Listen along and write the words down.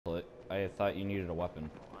I thought you needed a weapon.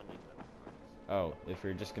 Oh, if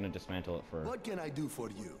you're just gonna dismantle it for... What can I do for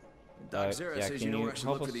you? Doc Zera yeah, says you know where I should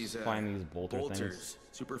look for these these find these bolters bolters.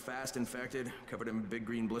 Super fast infected, covered in big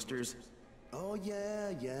green blisters. Oh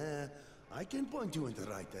yeah. I can point you in the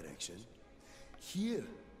right direction. Here,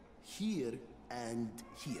 here, and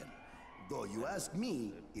here. Though you ask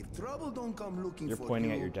me, if trouble don't come looking for you... You're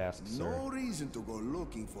pointing at your desk, sir. No reason to go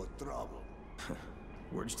looking for trouble.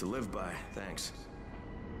 Words to live by, thanks.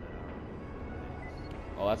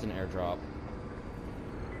 Oh, that's an airdrop.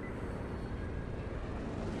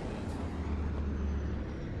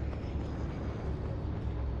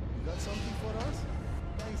 You got something for us?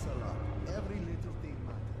 Thanks a lot. Every little thing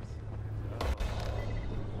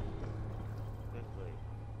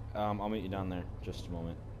matters. I'll meet you down there. Just a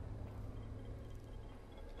moment.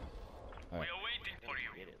 We are waiting for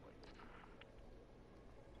you.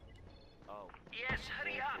 Yes,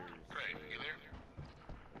 hurry up. Great, you there?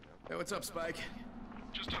 Hey, what's up, Spike?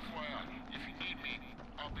 Just FYI, if you need me,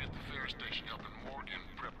 I'll be at the ferry station helping Morgan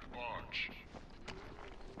prep the barge.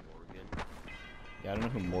 Yeah, I don't know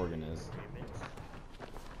who Morgan is.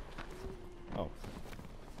 Oh.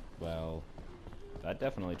 Well, that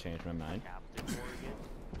definitely changed my mind. Captain Morgan.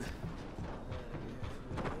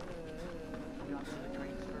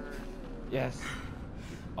 Yes.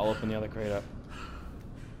 I'll open the other crate up.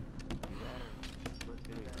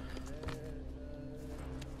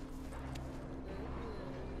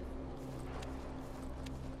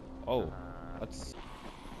 Oh, let's...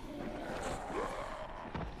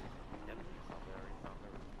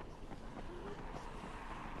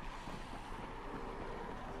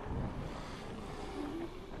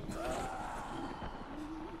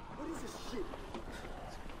 What is this shit?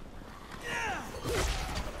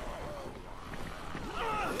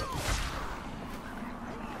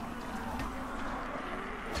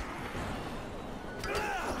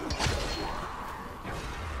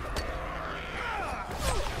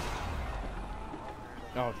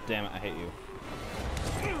 Oh, damn it, I hate you.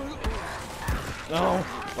 No!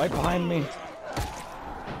 Right behind me!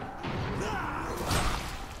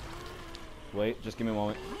 Wait, just give me a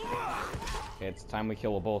moment. Okay, it's time we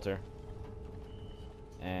kill a bolter.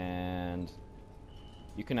 And...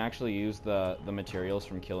 you can actually use the materials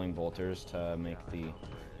from killing bolters to make the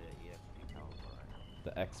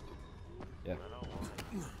exp... yeah.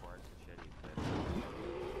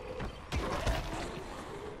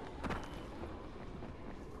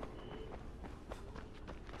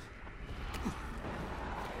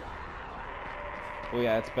 Oh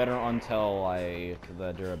yeah, it's better until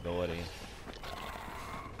the durability.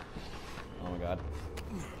 Oh my god.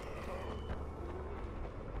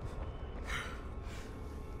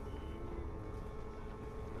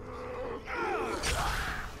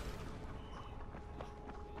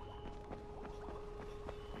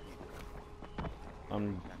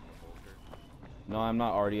 No, I'm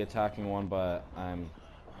not already attacking one, but I'm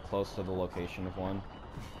close to the location of one.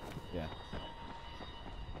 Yeah.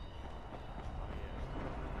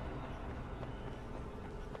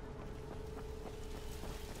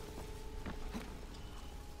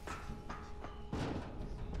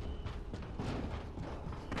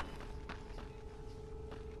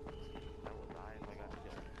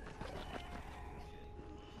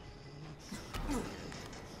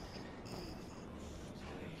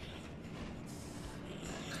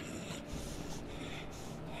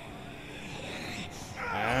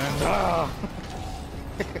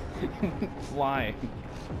 Flying.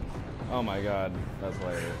 Oh my god, that's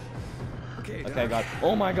hilarious. Okay, Okay, God.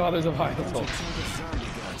 Oh my god, there's a vital.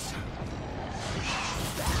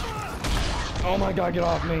 Oh my god, get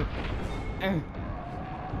off me.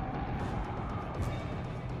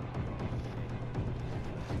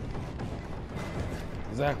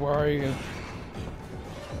 Zach, where are you?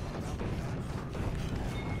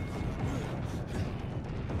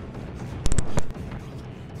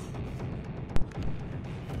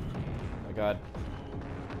 Oh my god.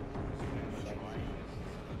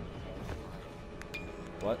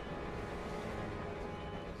 What?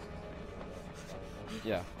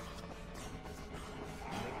 Yeah.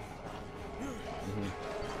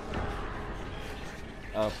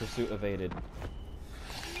 Pursuit evaded. What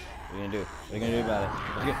are you gonna do? What are you gonna do about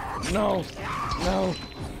it? No! No!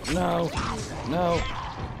 No! No!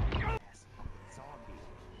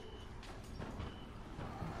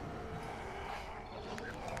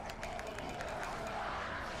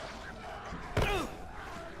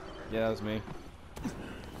 Yeah, that was me.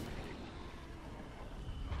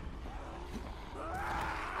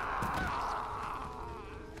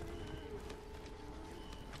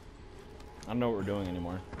 I don't know what we're doing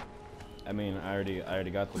anymore. I mean, I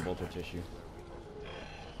already got the bolter tissue.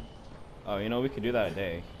 Oh, you know, we could do that a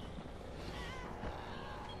day.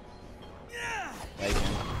 Yeah, you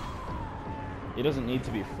can. It doesn't need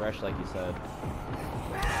to be fresh like you said.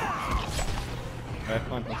 Alright,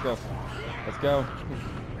 come on, let's go. Let's go.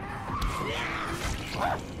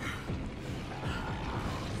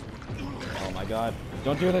 Oh my god.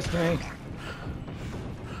 Don't do this to me!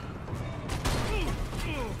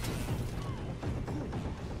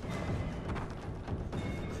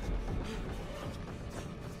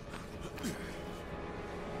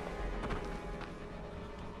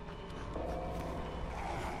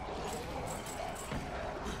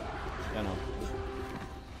 Yeah, no.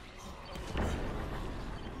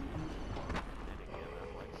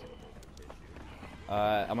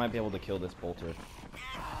 I might be able to kill this bolter.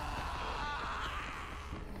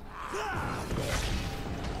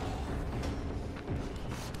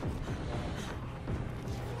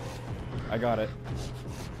 I got it.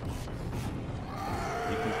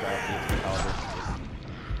 You can craft the caliber.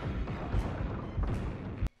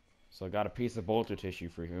 So I got a piece of bolter tissue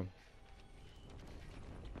for you.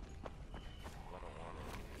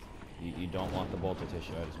 You don't want the bolter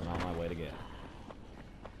tissue. I just went on my way to get it.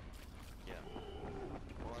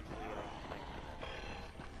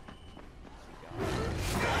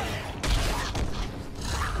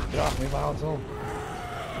 Get off me, volatile!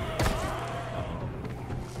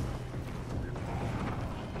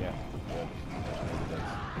 Yeah, good.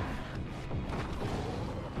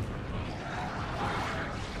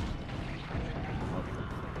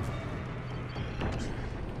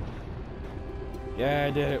 Yeah,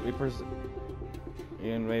 I did it. We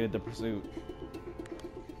invaded the pursuit.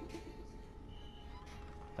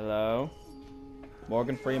 Hello?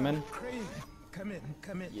 Morgan Freeman? Come in,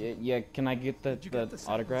 come in. Yeah, can I get the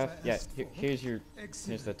autograph? Yeah, here's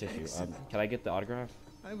the tissue. Can I get the autograph?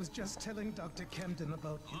 I was just telling Dr. Camden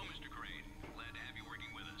about you. Hello, Mr. Crane. Glad to have you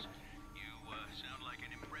working with us. You sound like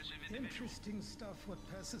an impressive individual. Interesting stuff what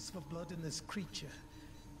passes for blood in this creature.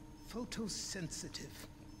 Photosensitive.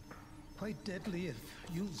 Quite deadly if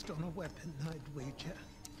used on a weapon, I'd wager.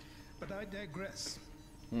 But I digress.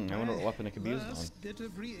 I wonder what weapon it could be used on. Last bit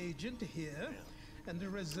of reagent here, and a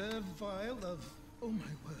reserve vial of, oh my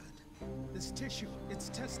word, this tissue. It's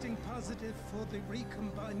testing positive for the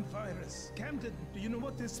recombined virus. Camden, do you know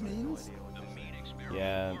what this means?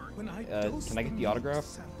 Yeah. When I Can I get the autograph?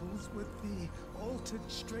 samples with the altered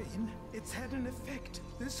strain, it's had an effect.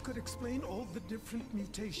 This could explain all the different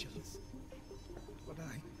mutations. But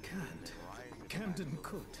I can't. Camden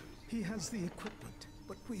could. He has the equipment,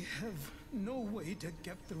 but we have no way to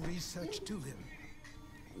get the research to him.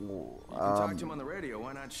 You can talk to him on the radio.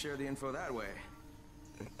 Why not share the info that way?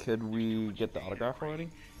 Could we get the autograph already?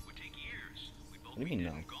 Would take years. We'd both What do be you mean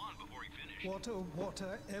dead no? and gone before he finished.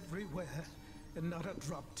 Water everywhere, and not a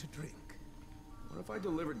drop to drink. What if I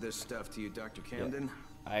delivered this stuff to you, Dr. Camden?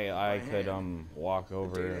 I could walk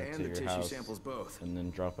over Data and to the your tissue house samples both. and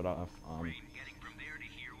then drop it off. Getting from there to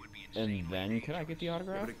here would be insane. And then can I get the Yeah,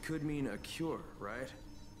 autograph? but it could mean a cure, right?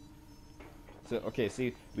 So okay,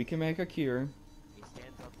 see, we can make a cure.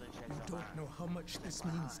 You don't know how much this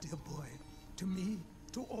means, dear boy. To me,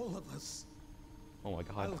 to all of us. Oh my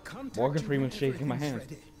I'll God, contact Morgan you Freeman's when shaking my hand.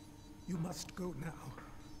 everything's ready. You must go now.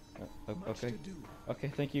 Much Okay, to do. okay,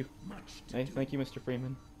 thank you. Much to Hey, do. thank you, Mr.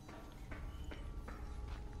 Freeman.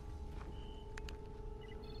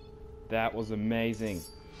 That was amazing.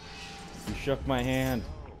 You shook my hand.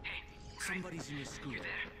 Somebody's in your school.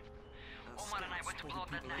 Omar and I went to blow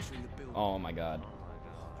up that nest. Oh my God.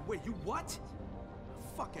 Wait, you what?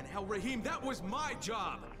 Fucking hell, Rahim, that was my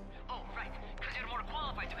job! Oh, right. Because you're more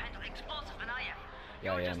qualified to handle explosives than I am.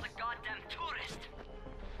 Yeah, You're I just am. a goddamn tourist.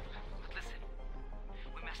 But listen,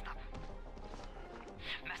 we messed up.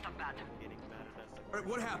 Messed up bad. Alright,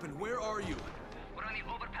 what happened? Where are you? We're on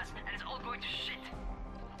the overpass, and it's all going to shit.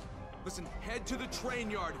 Listen, head to the train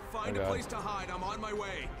yard. Find Oh, a God. place to hide. I'm on my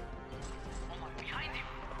way. Omar, behind you!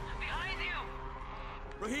 Behind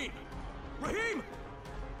you! Rahim! Rahim!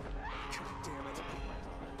 God damn it.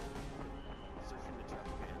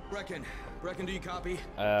 Brecken, do you copy?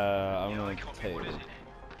 I'm gonna take.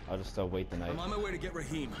 I'll just wait the night. I'm on my way to get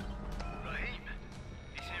Rahim. Rahim!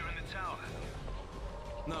 He's here in the tower.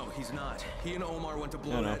 No, he's not. He and Omar went to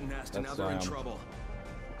blow No, no, that nest, and now that's they're in why I'm- trouble.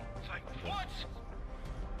 It's like, what?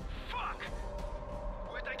 Fuck!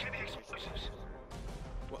 Where'd they get the explosives?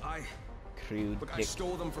 Well, I Crude, look, I thick,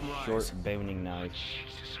 stole them from Rise. short boning knife.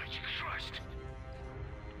 Jesus Christ!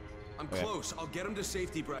 I'm Okay. close. I'll get him to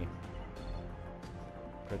safety, Brecken.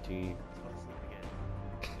 Pretty.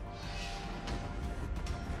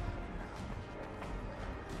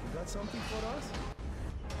 You got something for us?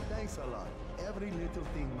 Thanks a lot. Every little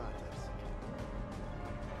thing matters.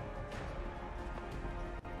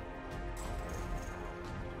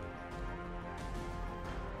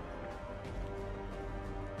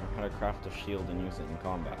 craft a shield and use it in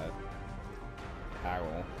combat. How?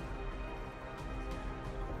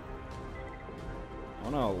 I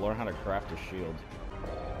want to learn how to craft a shield.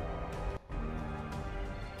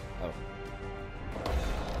 Oh.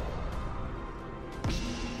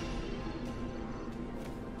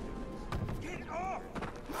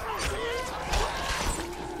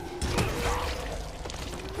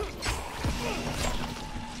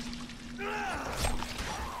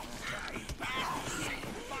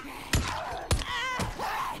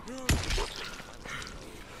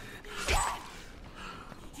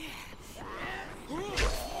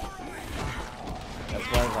 That's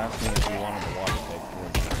why I was asking if you wanted the water take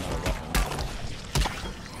towards another weapon.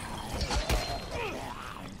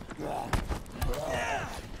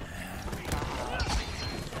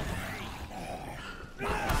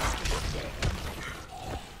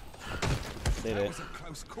 Did That it. was a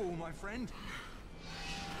close call, my friend.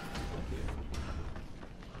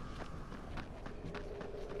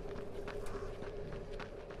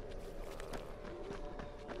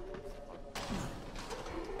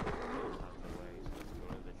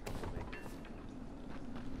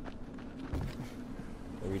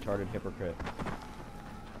 The retarded hypocrite.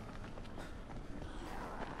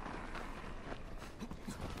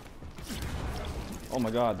 Oh my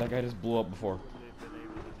god, that guy just blew up before.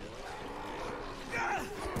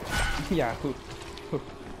 Yeah,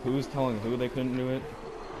 who's telling who they couldn't do it?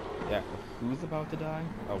 Yeah, who's about to die?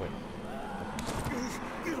 Oh wait.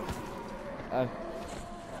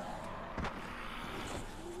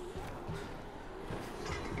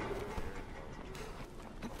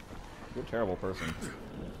 You're a terrible person.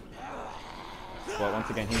 But once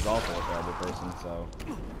again, he's also a terrible person, so.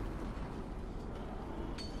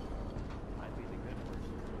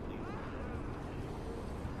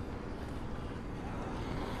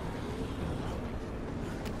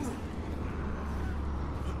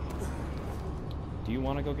 Do you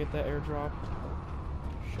want to go get that airdrop?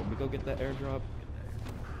 Should we go get that airdrop?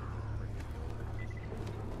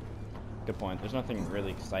 Good point. There's nothing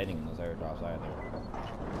really exciting in those airdrops either.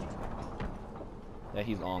 Yeah,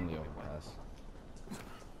 he's on the overpass.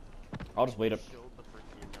 I'll just wait up. It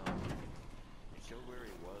showed where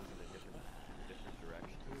he was in a different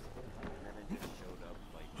direction, and then it just showed up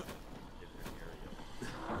like in a different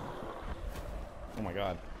area. Oh my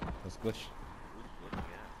god, this glitch.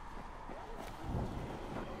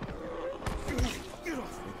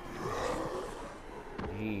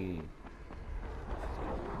 Hey.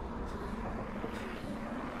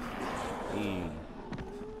 Hey.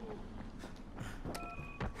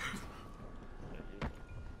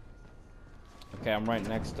 Okay, I'm right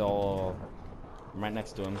next to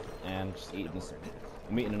him, and just eating this.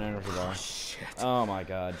 I'm eating an energy bar. Shit. Oh my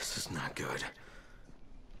god. This is not good.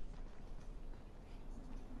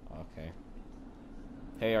 Okay.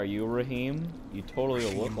 Hey, are you Rahim? You totally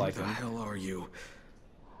look like him. Who the hell are you?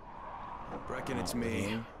 Reckon it's me.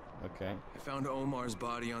 Rahim? Okay. I found Omar's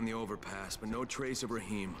body on the overpass, but no trace of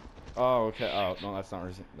Rahim. Oh, okay. Oh, no, that's not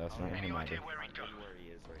Rahim. That's not Rahim either. Where he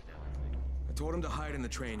is right now, I think. I told him to hide in the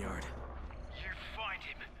train yard. You find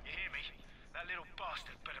him, you hear me? That little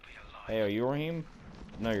bastard better be alive. Hey, are you Rahim?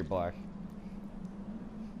 No, you're black.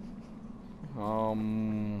 Oh,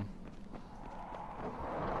 am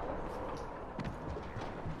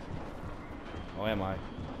I?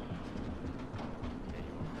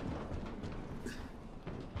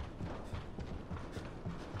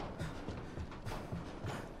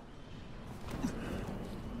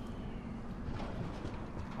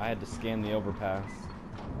 I had to scan the overpass.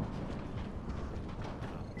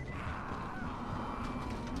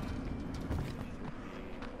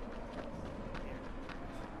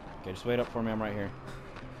 Okay, just wait up for me, I'm right here.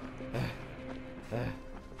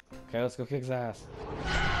 Okay, let's go kick his ass.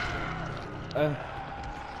 Yeah.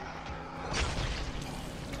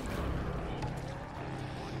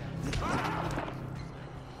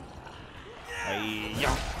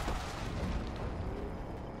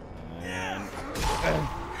 And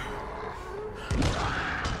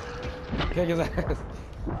kick his ass.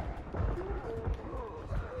 I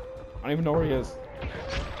don't even know where he is.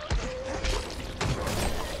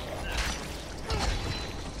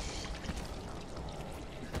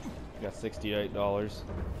 Got $68.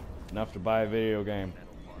 Enough to buy a video game.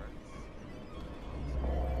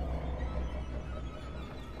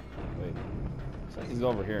 Wait. Looks like he's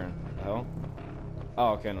over here. What the hell?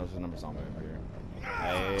 Oh, okay, no, there's another zombie over here.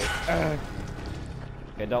 Hey.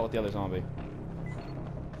 Okay, dealt with the other zombie.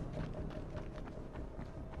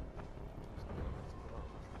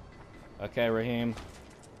 Okay, Rahim.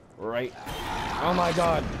 Right. Oh my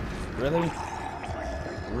god. Really?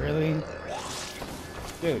 Really?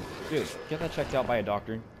 Dude, get that checked out by a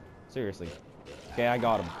doctor. Seriously. Okay, I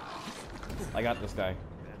got him. I got this guy.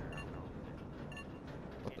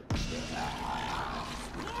 What the?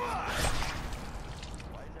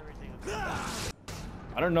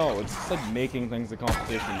 I don't know. It's just like making things a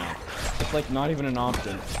competition now. It's like not even an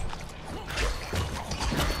option.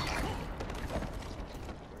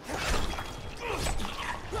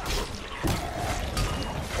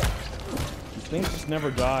 These things just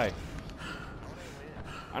never die.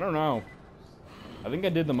 I don't know. I think I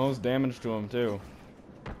did the most damage to him too.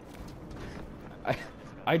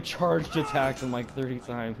 I charged attacks him like 30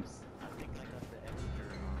 times.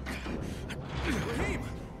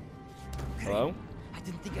 Hello? I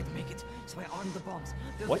didn't think I'd make it, so I armed the bombs.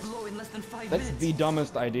 They'll What? blow in less than 5 That's minutes. the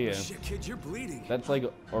dumbest idea. Shit, kid, you're bleeding. That's like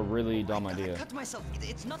a really dumb I idea. cut myself.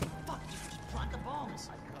 It's nothing. Fuck. Just plant the bombs.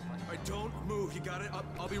 All right, don't move. You got it?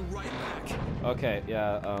 I'll be right back. Okay,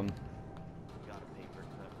 yeah, Got a paper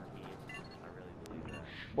cut for me. I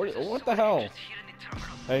really believe that. what the hell? Here in the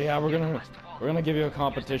terminal. Hey, yeah, we're gonna give you a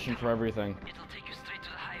competition for everything. It'll take you straight to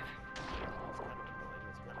the hive.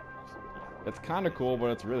 It's kind of cool,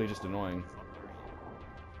 but it's really just annoying.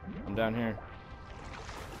 I'm down here.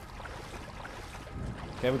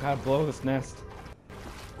 Okay, we gotta blow this nest.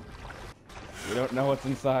 We don't know what's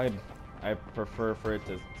inside. I prefer for it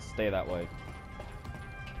to stay that way.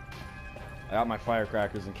 I got my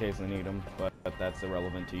firecrackers in case I need them, but that's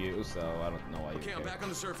irrelevant to you, so I don't know why you Okay, I'm care. back on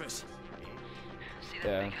the surface. See that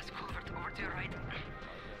Yeah. big ass culvert over to your right?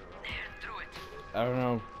 Through it. I don't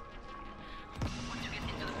know. Once you get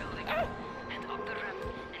into the building, and up the ramp,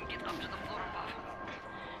 and get up to the floor above.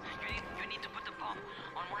 You need to put the bomb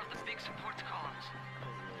on one of the big support columns.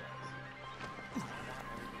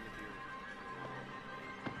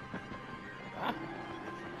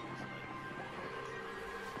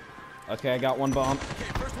 Okay, I got one bomb.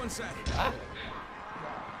 Okay, first one set.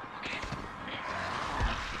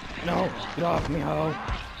 No, get off me, ho.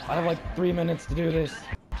 I have like 3 minutes to do this.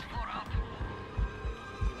 Floor up.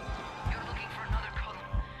 You're looking for another column,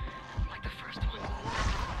 like the first one.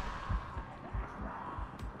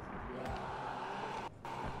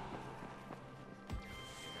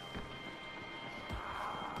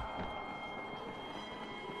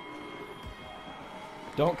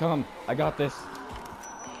 Don't come. I got this.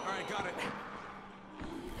 All right, got it.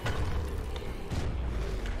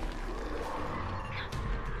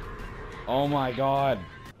 Oh my god.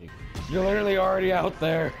 You're literally already out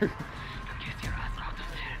there. Get your ass out of there.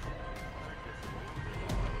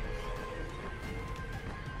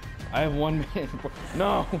 I have 1 minute.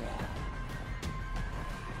 No.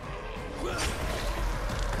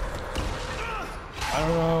 I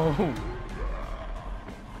don't know.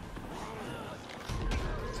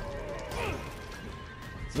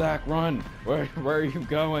 Zach, run. Where are you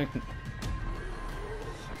going?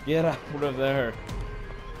 Get out of there.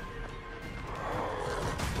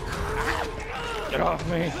 Get off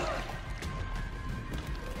me.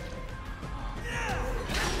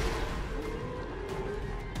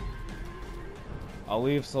 I'll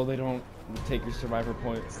leave so they don't take your survivor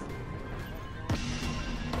points.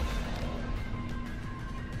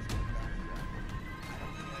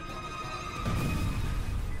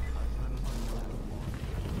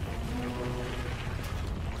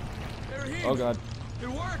 Hey, Rahim. Oh god. It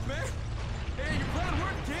worked, man. Hey, your plan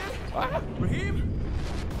worked, kid. Ah! Rahim?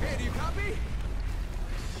 Hey, do you copy?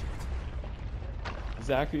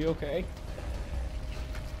 Zach, are you okay?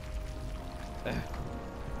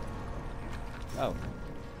 Oh.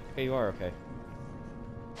 Okay, you are okay.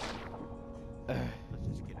 Let's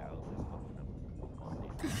just get out of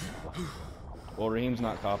this. Well, Rahim's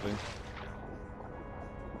not copying.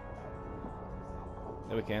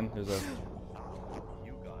 Yeah, we can. There's a...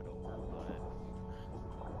 You got over, but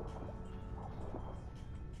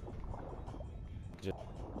Just...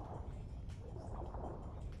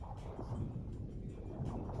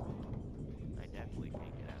 I definitely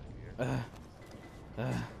can't get out of here.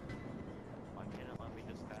 Why can't it let me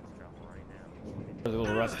just fast travel right now? There's a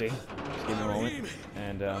little rusty. Just give me a moment.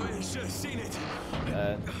 And, You should have seen it.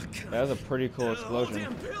 that was a pretty cool The explosion.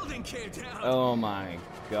 whole damn building came down. Oh my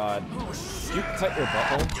god. Oh, Did you cut your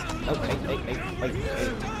butthole? Oh,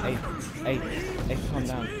 hey, calm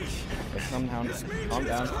down. Hey, calm down. Calm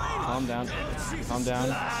down. Calm down. Calm down.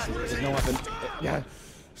 There's no weapon. Yeah.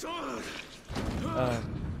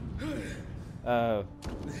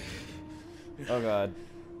 Oh god.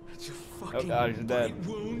 It's a Oh fucking god, he's dead. bite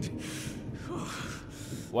wound.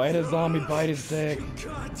 Why did a zombie bite his dick?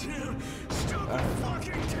 Goddamn stupid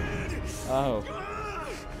fucking kid. Oh.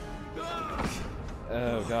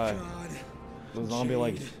 Oh god. The zombie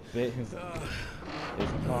like bit his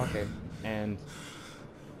pocket and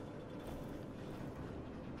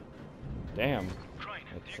Damn. Crane,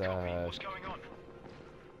 It's, you copy? What's going on?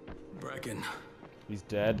 Brecken. He's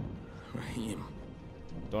dead. Rahim.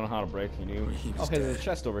 Don't know how to break. You knew. Rahim's Oh, hey, there's a dead.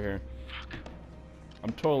 chest over here.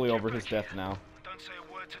 I'm totally over his death now. Don't say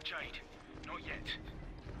a word to Jade. Not yet.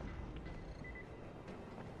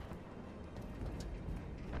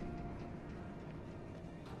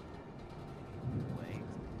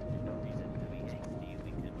 No reason to be angsty.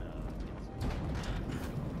 We can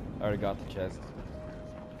I already got the chest.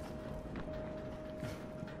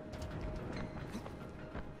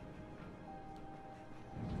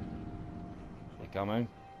 Is he coming?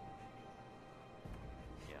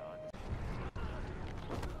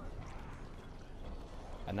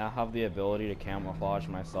 I now have the ability to camouflage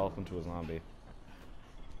myself into a zombie.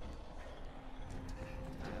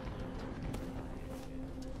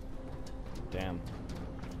 Damn.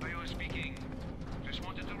 Leo speaking. Just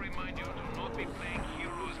wanted to remind you to not be playing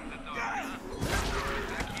heroes in the dark. Huh?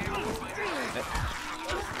 Attack you with my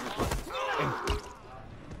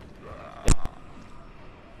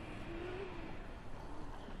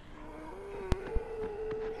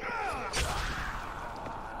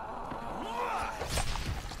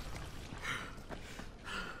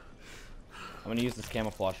I'm gonna use this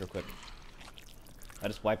camouflage real quick. I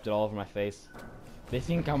just wiped it all over my face. They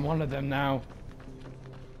think I'm one of them now.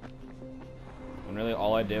 And really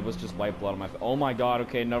all I did was just wipe blood on my face. Oh my god,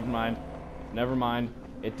 okay, never mind. Never mind.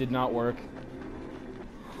 It did not work.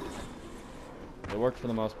 It worked for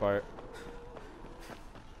the most part.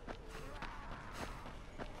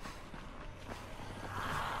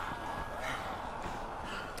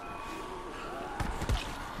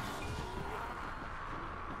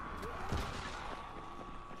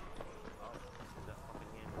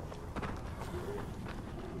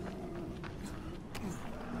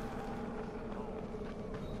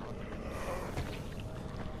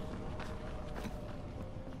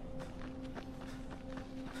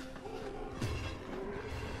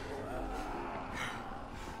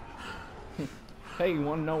 Hey, you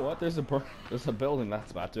wanna know what? There's a building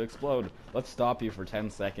that's about to explode. Let's stop you for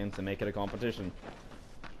 10 seconds and make it a competition.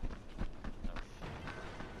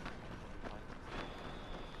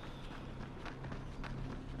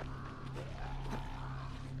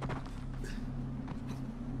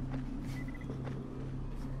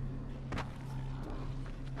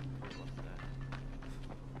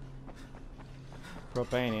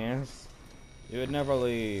 Propanius, you would never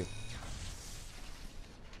leave.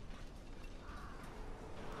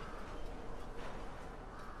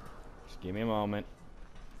 Just give me a moment.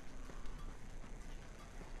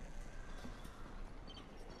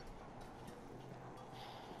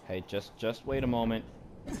 Hey, just wait a moment.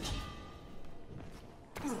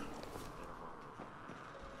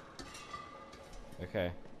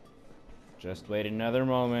 Okay. Just wait another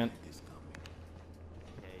moment.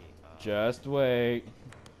 Just wait.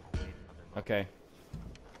 Okay.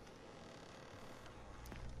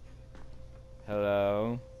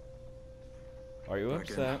 Hello? Are you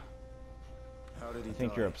upset? How did he I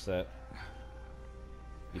think die? you're upset.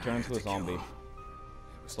 He turned into a zombie.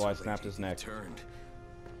 So I snapped his neck. Turned.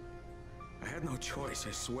 I had no choice,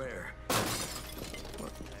 I swear.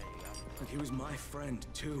 Look, he was my friend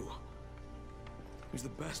too. He was the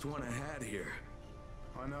best one I had here.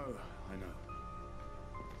 I know.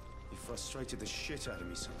 He frustrated the shit out of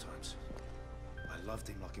me sometimes. I loved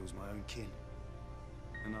him like he was my own kin.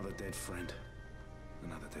 Another dead friend.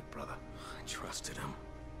 Another dead brother. I trusted him.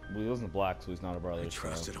 Well, he wasn't black, so he's not a brother. I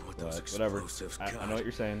trusted him with those whatever. explosives. I know what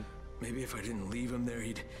you're saying. Maybe if I didn't leave him there,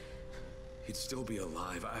 he'd still be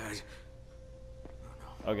alive.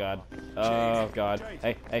 Oh god. Oh god.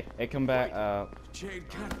 Hey, come back. Jade,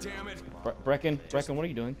 goddammit. Brecken, what are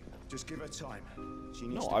you doing? Just give her time. She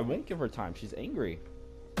needs No, to I won't give her time. She's angry.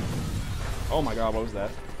 Oh my god, what was that?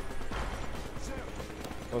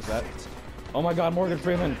 What was that? Oh my god, Morgan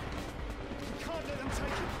Freeman.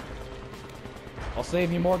 I'll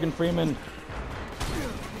save you, Morgan Freeman.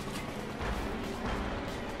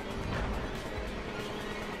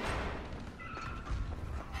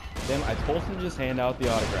 Damn, I told him to just hand out the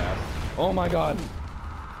autograph. Oh my god.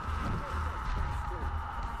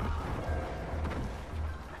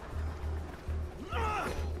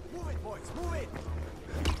 Move it, boys, move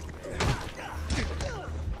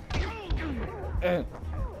it!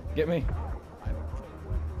 Get me.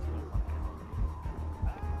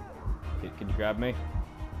 Can you grab me?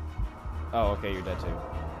 Oh, okay, you're dead too.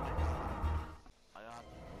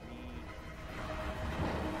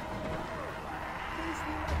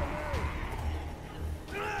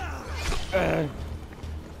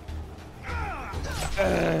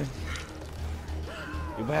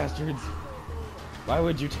 You bastards. Why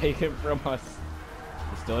would you take it from us?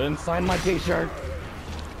 Still didn't sign my t-shirt.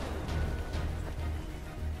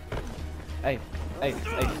 Hey, hey,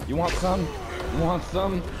 hey, you want some? You want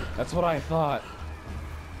some? That's what I thought.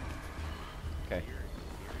 Okay.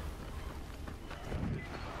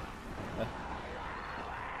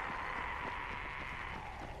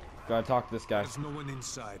 Gotta talk to this guy. There's no one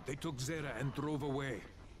inside. They took Zera and drove away.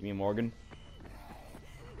 You mean Morgan?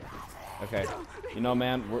 Okay. You know,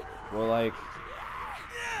 man, we're like...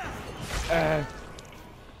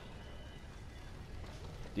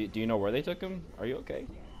 Do you know where they took him? Are you okay?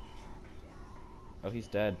 Oh, he's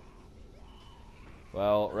dead.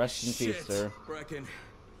 Well, rest in peace, sir. Brecken.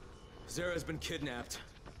 Zera's been kidnapped.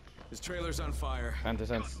 His trailer's on fire. Phantom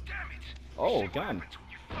sense. Damn it! Oh, You see what gun. happens when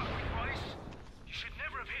you fuck with Rice? You should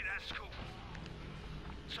never have hit that school.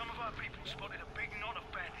 Some of our people spotted a big knot of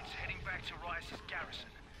bandits heading back to Rice's garrison.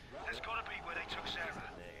 That's gotta be where they took Zera.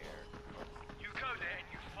 You go there and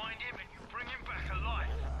you find him and you bring him back alive.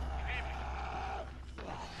 You hear me?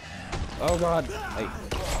 Oh god. Hey,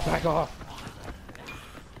 back off.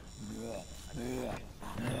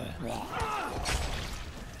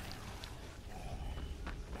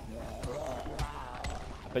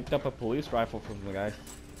 I picked up a police rifle from the guy.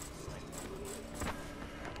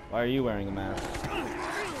 Why are you wearing a mask?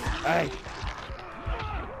 Hey!